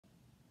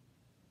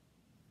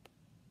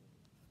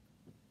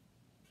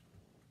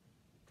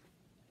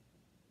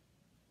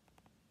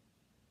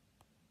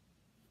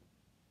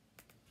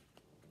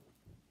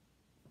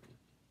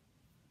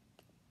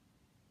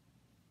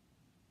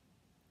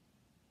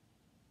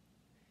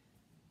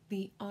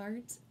The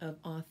art of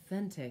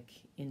authentic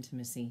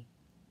intimacy.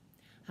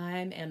 Hi,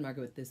 I'm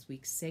Anne-Margaret with this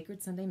week's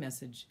Sacred Sunday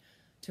message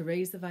to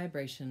raise the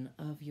vibration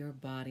of your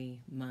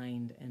body,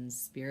 mind, and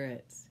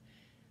spirit.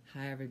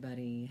 Hi,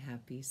 everybody.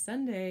 Happy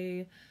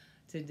Sunday.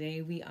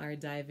 Today we are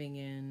diving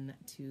in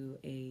to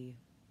a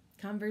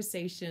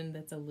conversation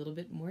that's a little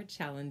bit more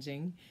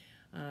challenging,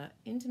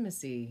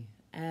 intimacy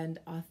and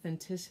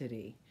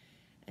authenticity.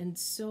 And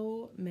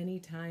so many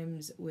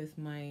times with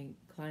my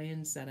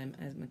clients that I'm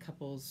a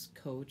couples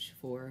coach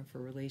for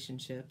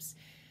relationships,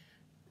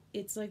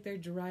 it's like they're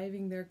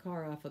driving their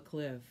car off a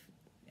cliff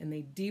and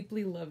they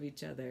deeply love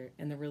each other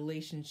and the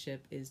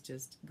relationship is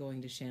just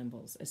going to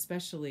shambles,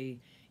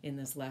 especially in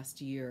this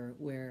last year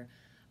where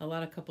a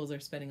lot of couples are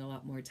spending a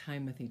lot more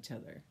time with each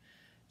other.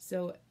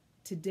 So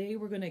today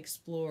we're going to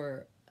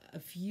explore a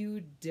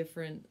few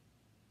different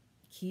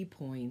key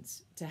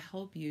points to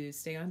help you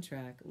stay on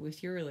track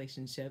with your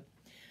relationship,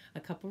 a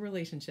couple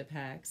relationship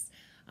hacks,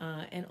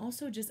 and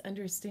also just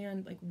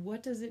understand, like,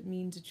 what does it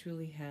mean to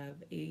truly have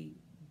a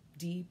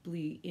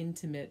deeply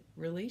intimate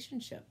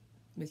relationship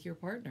with your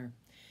partner.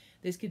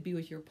 This could be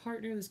with your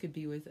partner, this could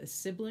be with a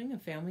sibling, a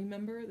family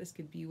member, this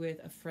could be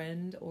with a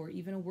friend or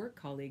even a work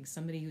colleague,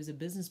 somebody who's a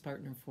business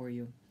partner for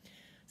you.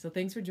 So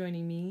thanks for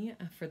joining me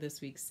for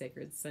this week's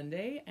Sacred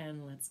Sunday,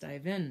 and let's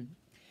dive in.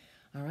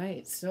 All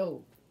right,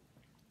 so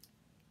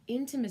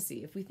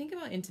intimacy. If we think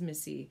about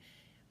intimacy,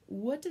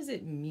 what does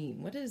it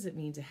mean? What does it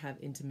mean to have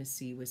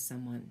intimacy with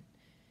someone?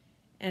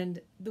 And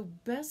the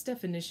best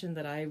definition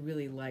that I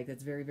really like,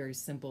 that's very, very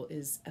simple,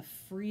 is a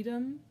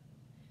freedom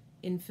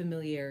in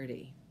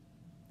familiarity.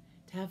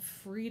 To have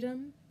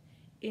freedom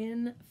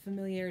in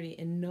familiarity,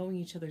 in knowing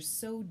each other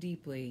so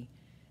deeply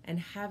and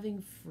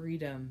having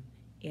freedom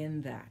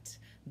in that.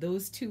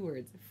 Those two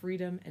words,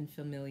 freedom and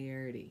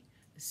familiarity,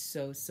 is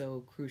so,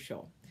 so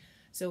crucial.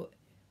 So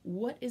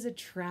what is a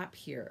trap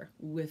here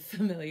with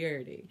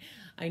familiarity?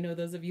 I know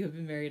those of you who have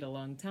been married a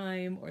long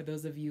time, or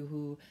those of you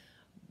who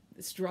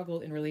struggle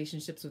in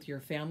relationships with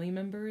your family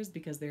members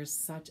because there's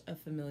such a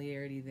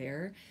familiarity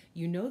there.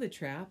 You know, the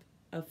trap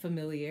of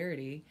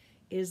familiarity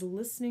is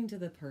listening to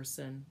the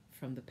person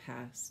from the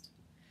past,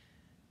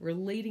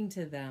 relating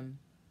to them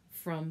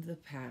from the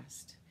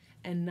past,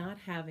 and not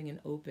having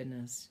an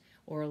openness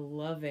or a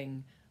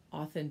loving,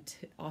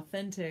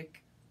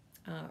 authentic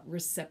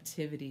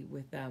receptivity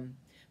with them,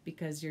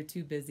 because you're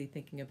too busy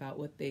thinking about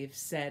what they've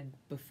said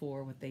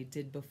before, what they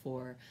did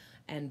before,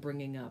 and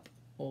bringing up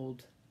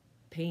old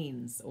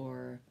pains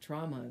or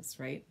traumas,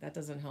 right? That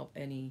doesn't help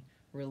any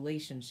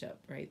relationship,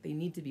 right? They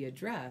need to be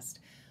addressed,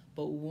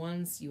 but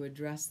once you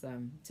address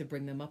them, to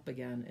bring them up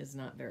again is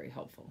not very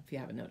helpful, if you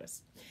haven't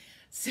noticed.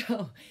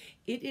 So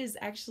it is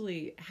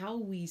actually how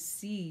we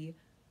see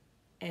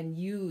and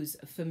use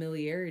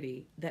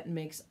familiarity that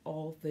makes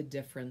all the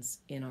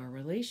difference in our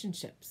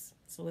relationships.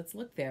 So let's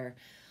look there.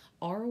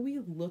 Are we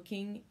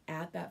looking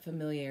at that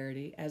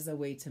familiarity as a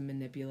way to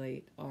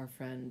manipulate our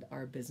friend,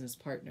 our business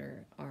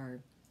partner, our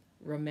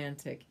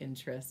romantic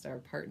interest, our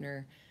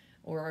partner,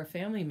 or our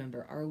family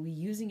member? Are we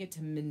using it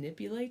to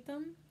manipulate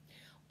them,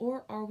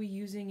 or are we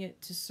using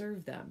it to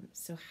serve them?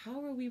 So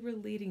how are we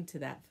relating to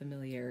that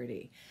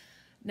familiarity?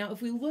 Now,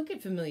 if we look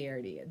at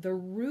familiarity, the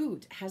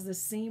root has the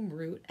same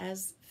root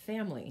as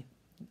family.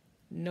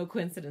 No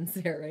coincidence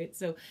there, right?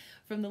 So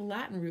from the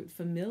Latin root,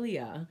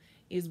 familia,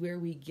 is where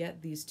we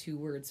get these two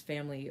words,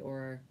 family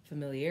or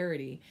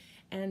familiarity.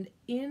 And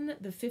in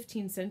the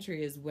 15th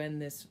century is when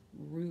this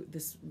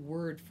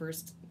word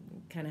first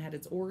kind of had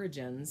its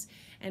origins,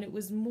 and it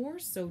was more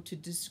so to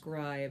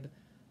describe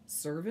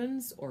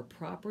servants or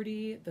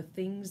property, the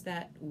things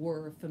that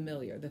were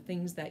familiar, the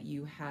things that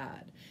you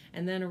had.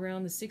 And then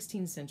around the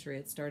 16th century,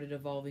 it started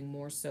evolving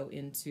more so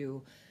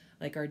into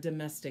like our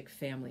domestic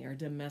family, our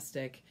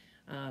domestic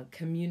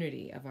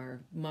community of our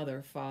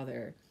mother,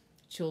 father,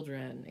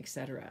 children,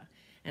 etc.,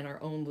 and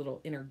our own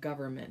little inner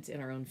government in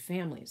our own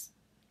families.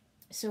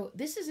 So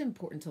this is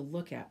important to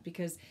look at,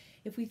 because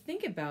if we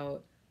think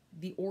about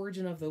the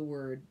origin of the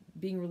word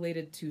being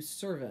related to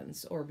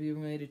servants or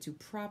being related to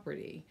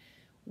property,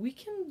 we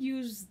can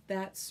use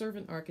that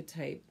servant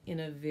archetype in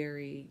a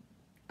very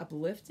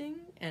uplifting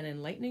and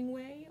enlightening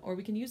way, or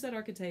we can use that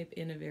archetype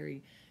in a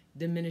very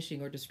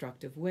diminishing or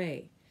destructive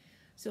way.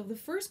 So the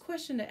first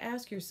question to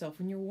ask yourself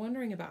when you're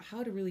wondering about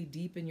how to really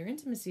deepen your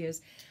intimacy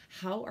is,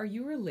 how are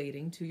you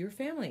relating to your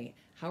family?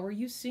 How are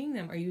you seeing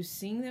them? Are you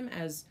seeing them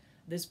as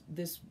this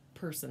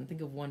person?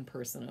 Think of one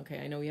person,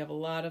 okay? I know we have a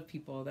lot of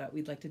people that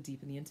we'd like to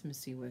deepen the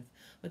intimacy with,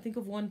 but think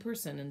of one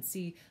person and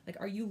see, like,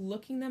 are you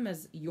looking them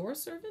as your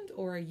servant,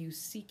 or are you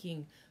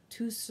seeking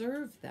to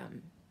serve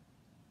them?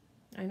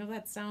 I know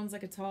that sounds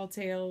like a tall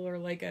tale or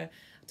like a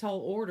tall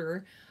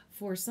order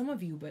for some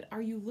of you, but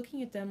are you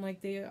looking at them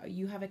like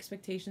you have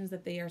expectations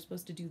that they are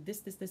supposed to do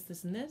this,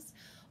 and this?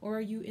 Or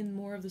are you in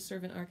more of the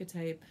servant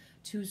archetype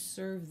to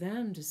serve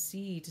them, to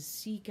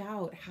seek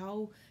out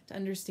how to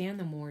understand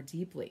them more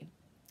deeply?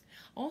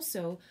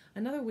 Also,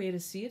 another way to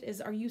see it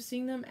is, are you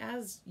seeing them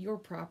as your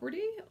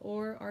property,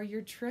 or are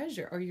your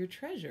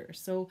treasure?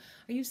 So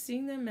are you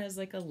seeing them as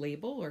like a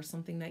label or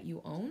something that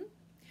you own?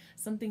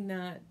 something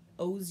that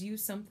owes you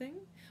something?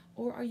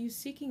 Or are you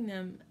seeking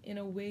them in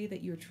a way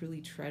that you're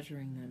truly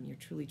treasuring them? You're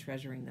truly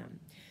treasuring them.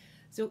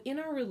 So in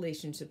our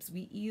relationships,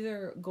 we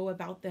either go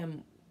about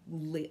them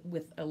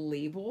with a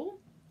label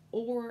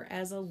or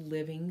as a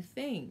living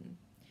thing.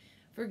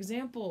 For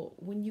example,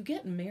 when you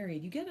get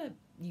married, you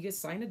get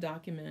sign a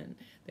document.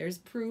 There's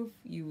proof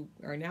you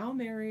are now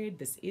married.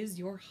 This is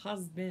your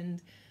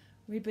husband.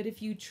 Right? But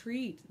if you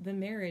treat the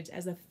marriage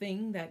as a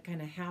thing that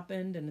kind of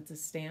happened and it's a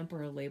stamp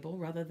or a label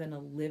rather than a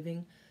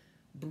living,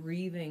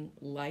 breathing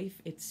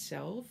life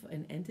itself,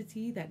 an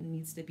entity that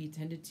needs to be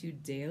tended to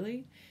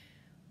daily,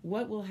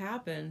 what will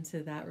happen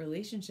to that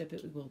relationship?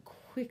 It will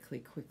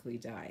quickly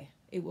die.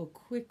 It will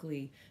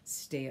quickly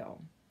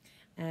stale,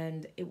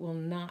 and it will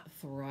not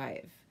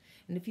thrive.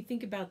 And if you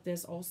think about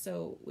this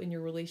also in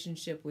your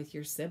relationship with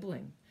your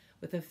sibling,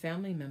 with a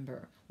family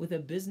member, with a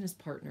business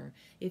partner,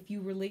 if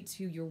you relate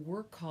to your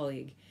work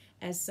colleague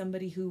as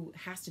somebody who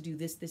has to do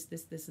this,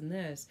 and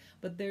this,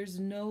 but there's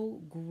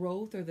no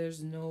growth or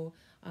there's no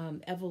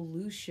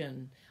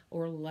evolution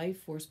or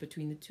life force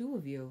between the two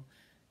of you,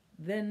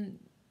 then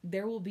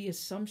there will be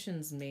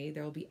assumptions made,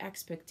 there will be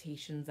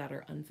expectations that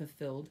are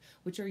unfulfilled,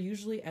 which are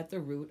usually at the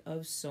root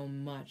of so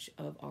much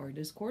of our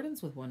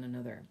discordance with one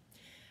another.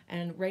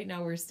 And right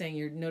now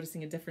you're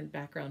noticing a different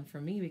background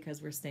from me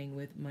because we're staying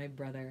with my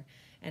brother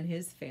and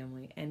his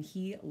family. And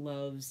he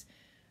loves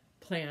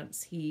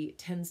plants. He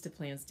tends to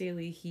plants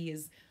daily. He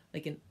is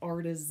like an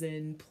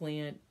artisan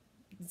plant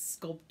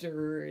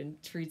sculptor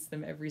and treats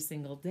them every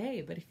single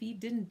day. But if he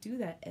didn't do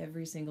that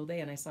every single day,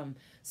 and I saw him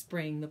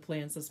spraying the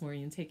plants this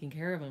morning and taking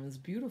care of them, it's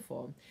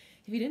beautiful.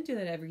 If he didn't do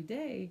that every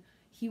day,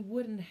 he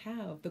wouldn't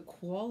have the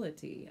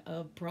quality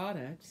of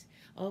product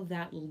of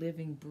that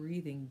living,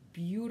 breathing,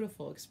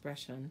 beautiful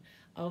expression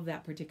of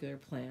that particular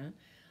plant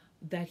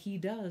that he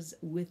does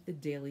with the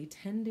daily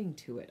tending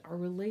to it. Our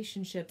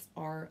relationships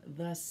are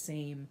the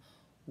same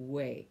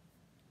way.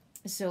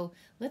 So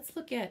let's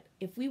look at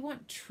if we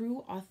want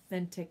true,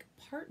 authentic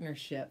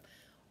partnership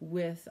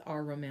with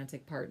our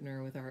romantic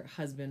partner, with our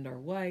husband or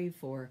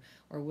wife, or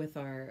with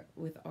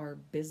our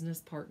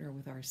business partner,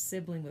 with our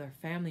sibling, with our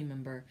family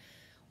member.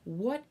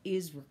 What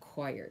is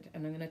required?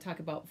 And I'm going to talk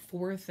about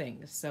 4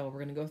 things. So we're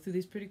going to go through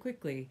these pretty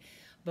quickly.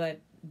 But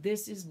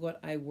this is what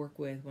I work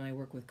with when I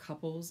work with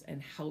couples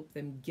and help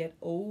them get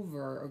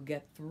over or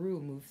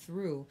move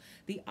through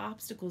the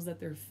obstacles that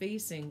they're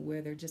facing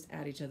where they're just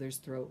at each other's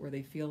throat, where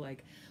they feel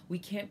like we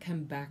can't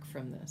come back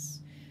from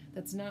this.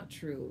 That's not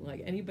true.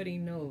 Like anybody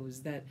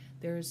knows that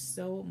there is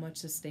so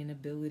much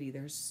sustainability,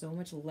 there's so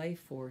much life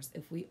force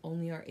if we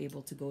only are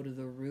able to go to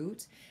the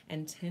root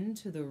and tend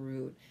to the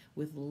root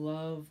with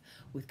love,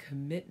 with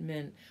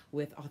commitment,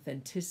 with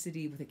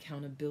authenticity, with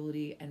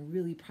accountability, and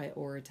really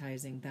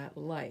prioritizing that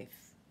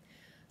life.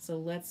 So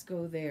let's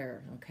go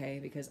there, okay?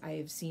 Because I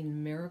have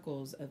seen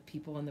miracles of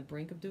people on the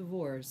brink of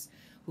divorce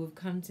who have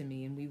come to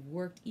me, and we've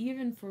worked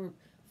even for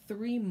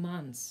 3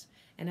 months.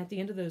 And at the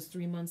end of those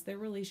 3 months, their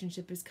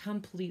relationship is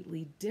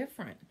completely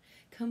different,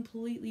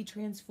 completely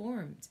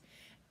transformed.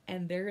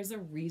 And there is a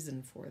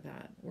reason for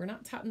that. We're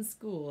not taught in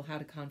school how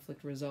to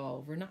conflict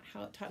resolve. We're not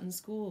taught in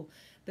school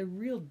the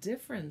real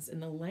difference in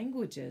the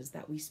languages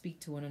that we speak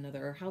to one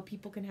another, or how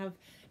people can have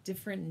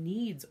different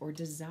needs or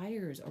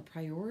desires or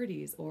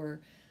priorities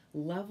or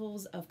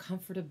levels of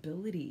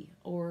comfortability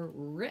or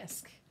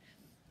risk.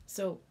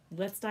 So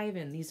let's dive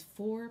in. These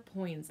 4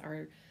 points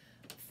are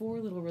 4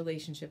 little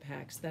relationship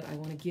hacks that I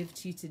want to give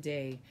to you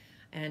today.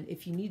 And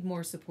if you need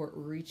more support,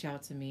 reach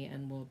out to me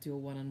and we'll do a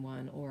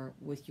one-on-one, or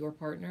with your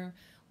partner,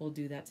 we'll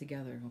do that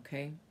together,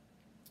 okay?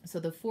 So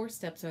the 4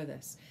 steps are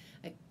this: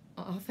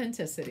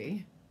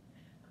 authenticity,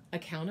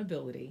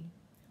 accountability,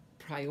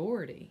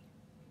 priority,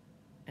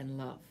 and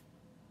love.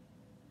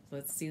 So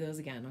let's see those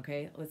again,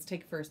 okay? Let's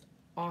take first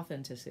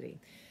authenticity.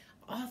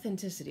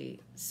 Authenticity,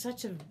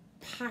 such a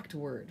packed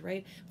word,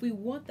 right? If we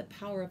want the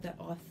power of that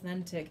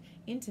authentic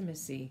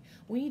intimacy,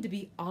 we need to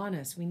be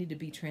honest, we need to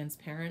be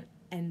transparent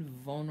and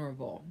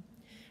vulnerable.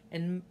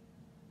 And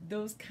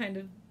those kind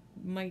of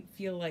might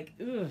feel like,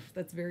 ugh,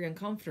 that's very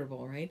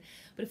uncomfortable, right?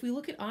 But if we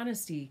look at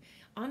honesty,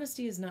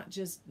 honesty is not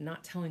just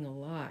not telling a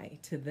lie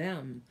to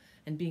them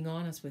and being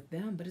honest with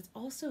them, but it's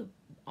also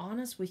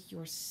honest with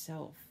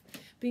yourself.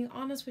 Being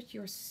honest with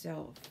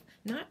yourself,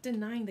 not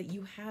denying that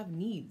you have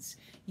needs.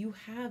 You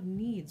have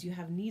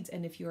needs.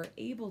 And if you are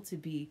able to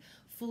be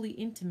fully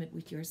intimate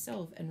with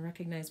yourself and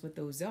recognize what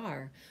those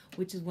are,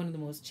 which is one of the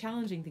most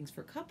challenging things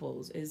for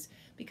couples, is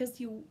because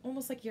you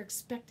almost like you're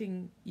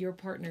expecting your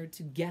partner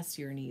to guess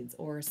your needs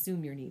or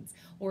assume your needs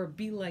or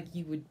be like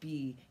you would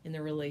be in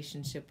the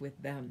relationship with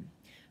them.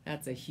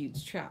 That's a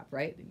huge trap,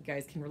 right? You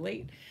guys can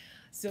relate.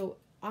 So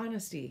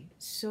honesty,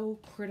 so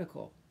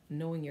critical.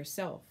 Knowing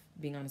yourself,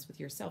 being honest with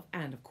yourself,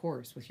 and of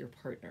course with your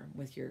partner,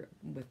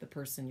 with the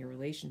person your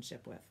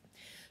relationship with.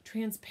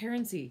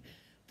 Transparency.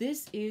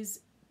 This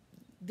is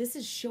this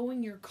is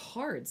showing your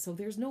cards. So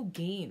there's no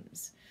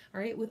games. All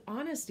right. With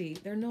honesty,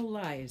 there are no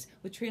lies.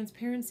 With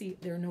transparency,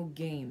 there are no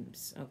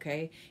games.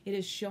 Okay. It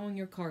is showing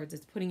your cards.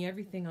 It's putting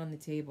everything on the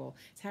table.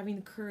 It's having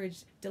the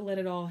courage to let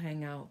it all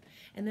hang out.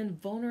 And then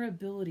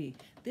vulnerability.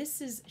 This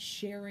is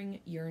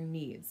sharing your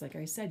needs. Like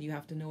I said, you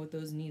have to know what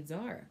those needs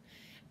are.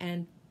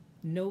 And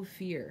no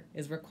fear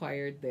is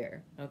required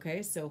there.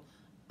 Okay. So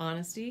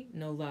honesty,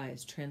 no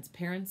lies.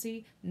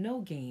 Transparency,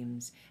 no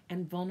games.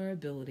 And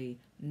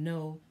vulnerability,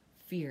 no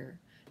fear.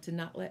 To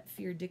not let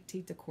fear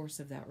dictate the course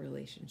of that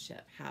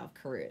relationship. Have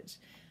courage.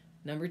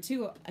 Number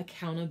 2,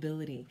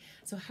 accountability.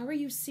 So how are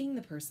you seeing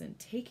the person?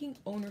 Taking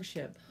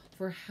ownership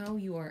for how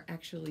you are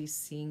actually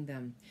seeing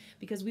them.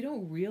 Because we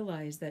don't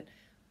realize that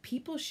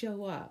people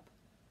show up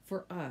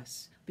for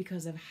us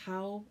because of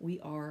how we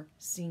are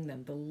seeing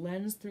them, the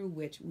lens through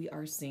which we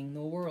are seeing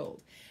the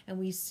world. And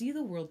we see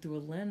the world through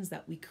a lens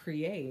that we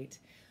create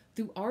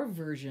through our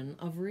version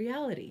of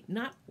reality,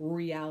 not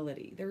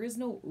reality. There is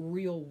no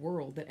real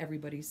world that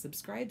everybody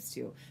subscribes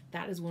to.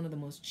 That is one of the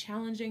most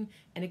challenging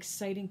and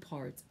exciting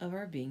parts of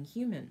our being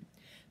human.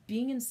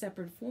 Being in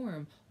separate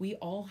form, we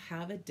all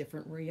have a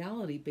different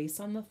reality based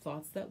on the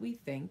thoughts that we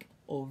think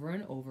over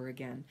and over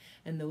again.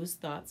 And those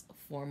thoughts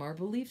form our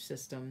belief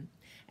system.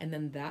 And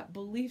then that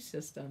belief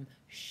system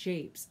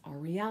shapes our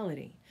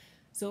reality.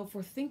 So if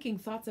we're thinking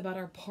thoughts about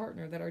our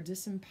partner that are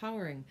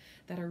disempowering,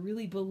 that are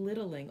really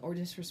belittling or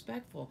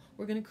disrespectful,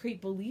 we're going to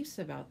create beliefs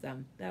about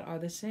them that are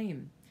the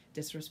same,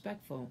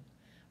 disrespectful,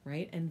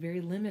 right? And very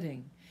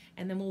limiting.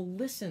 And then we'll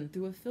listen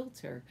through a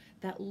filter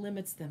that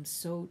limits them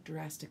so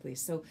drastically.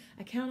 So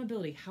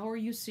accountability, how are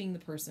you seeing the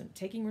person?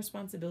 Taking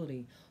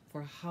responsibility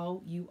for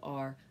how you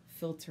are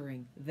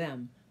filtering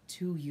them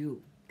to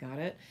you. Got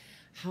it?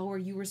 How are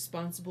you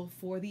responsible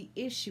for the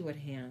issue at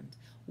hand?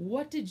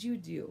 What did you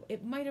do?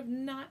 It might have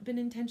not been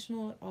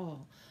intentional at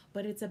all,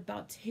 but it's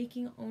about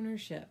taking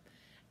ownership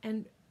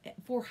and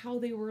for how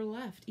they were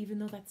left, even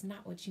though that's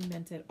not what you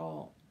meant at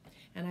all.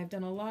 And I've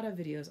done a lot of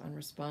videos on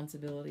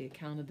responsibility,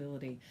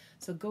 accountability.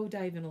 So go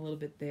dive in a little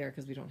bit there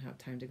because we don't have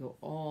time to go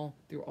all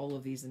through all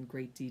of these in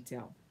great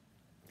detail.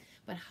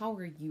 But how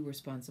are you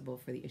responsible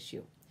for the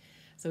issue?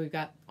 So we've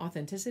got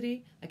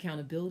authenticity,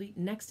 accountability.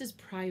 Next is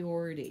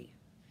priority.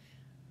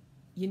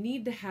 You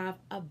need to have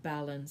a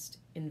balanced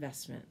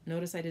investment.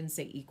 Notice I didn't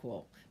say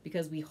equal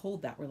because we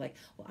hold that. We're like,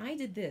 well, I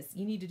did this.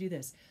 You need to do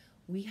this.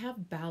 We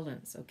have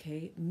balance,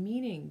 okay?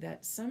 Meaning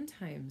that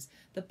sometimes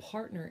the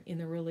partner in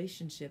the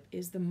relationship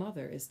is the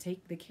mother, is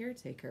the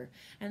caretaker,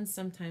 and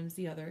sometimes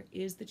the other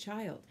is the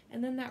child.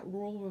 And then that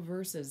role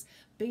reverses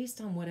based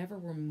on whatever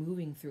we're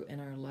moving through in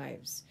our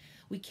lives.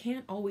 We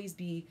can't always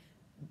be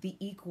the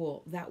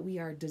equal that we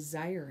are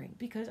desiring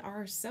because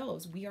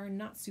ourselves, we are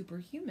not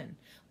superhuman.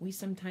 We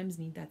sometimes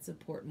need that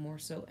support more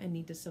so and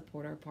need to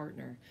support our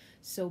partner.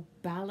 So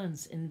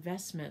balance,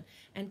 investment,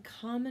 and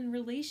common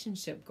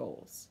relationship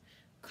goals,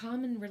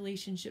 common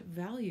relationship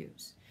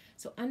values.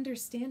 So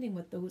understanding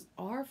what those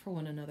are for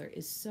one another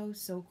is so,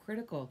 so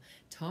critical.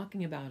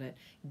 Talking about it,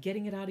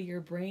 getting it out of your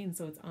brain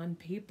so it's on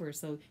paper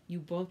so you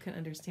both can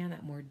understand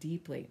that more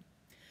deeply.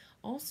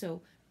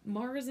 Also,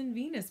 Mars and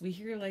Venus, we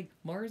hear like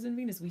Mars and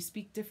Venus, we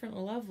speak different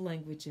love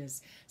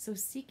languages. So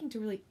seeking to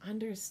really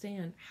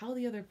understand how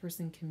the other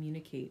person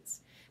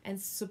communicates and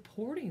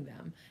supporting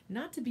them,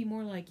 not to be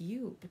more like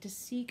you, but to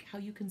seek how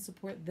you can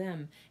support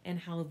them and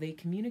how they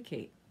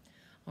communicate.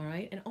 All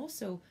right. And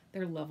also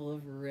their level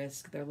of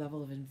risk, their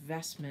level of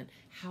investment.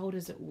 How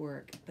does it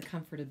work? The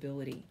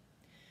comfortability.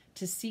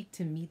 To seek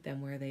to meet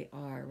them where they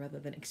are rather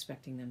than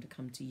expecting them to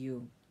come to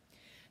you.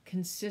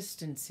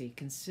 Consistency,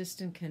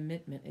 consistent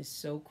commitment is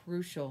so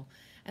crucial,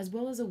 as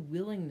well as a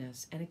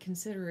willingness and a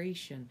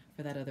consideration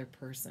for that other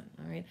person.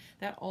 All right.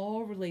 That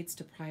all relates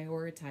to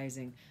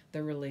prioritizing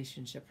the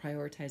relationship,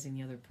 prioritizing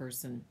the other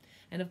person,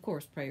 and of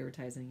course,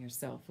 prioritizing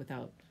yourself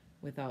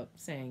without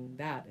saying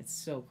that. It's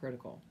so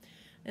critical.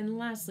 And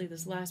lastly,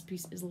 this last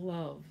piece is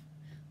love.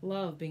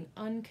 Love being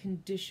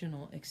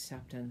unconditional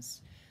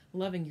acceptance,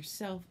 loving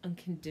yourself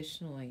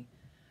unconditionally,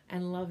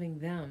 and loving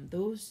them.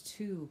 Those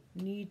two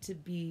need to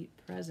be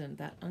present,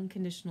 that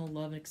unconditional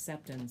love and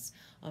acceptance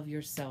of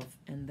yourself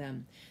and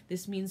them.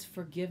 This means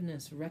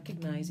forgiveness,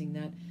 recognizing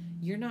that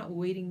you're not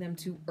waiting them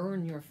to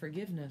earn your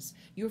forgiveness.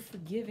 You're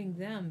forgiving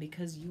them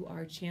because you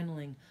are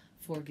channeling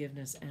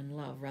forgiveness and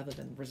love rather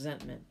than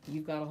resentment.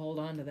 You've got to hold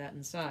on to that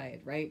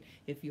inside, right?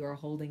 If you are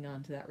holding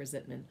on to that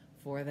resentment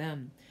for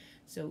them.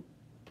 So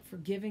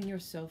forgiving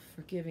yourself,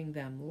 forgiving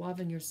them,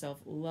 loving yourself,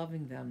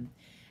 loving them.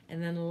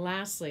 And then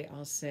lastly,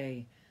 I'll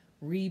say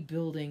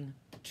rebuilding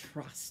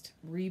trust,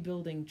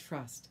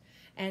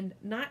 and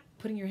not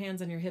putting your hands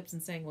on your hips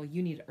and saying, well,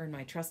 you need to earn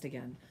my trust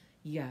again.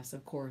 Yes,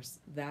 of course,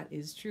 that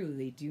is true.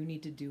 They do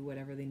need to do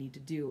whatever they need to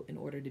do in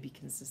order to be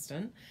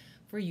consistent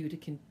for you to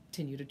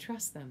continue to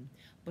trust them.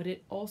 But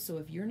it also,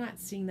 if you're not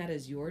seeing that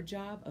as your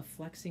job of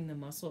flexing the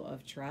muscle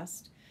of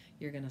trust,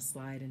 you're going to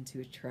slide into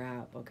a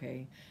trap,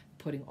 okay?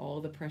 Putting all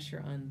the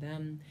pressure on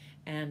them,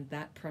 and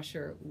that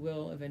pressure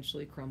will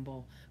eventually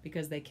crumble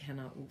because they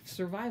cannot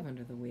survive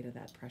under the weight of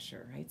that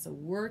pressure, right? So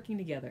working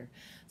together.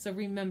 So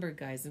remember,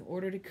 guys, in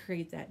order to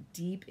create that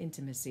deep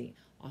intimacy,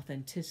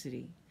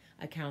 authenticity,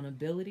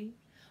 accountability,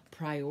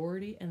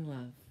 priority, and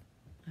love.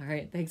 All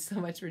right, thanks so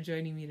much for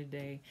joining me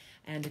today.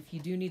 And if you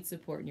do need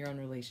support in your own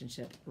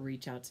relationship,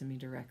 reach out to me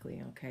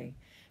directly, okay?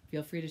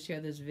 Feel free to share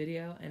this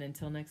video, and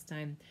until next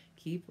time,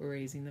 keep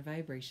raising the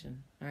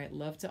vibration. All right,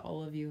 love to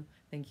all of you.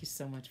 Thank you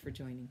so much for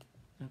joining.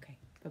 Okay,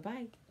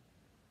 bye-bye.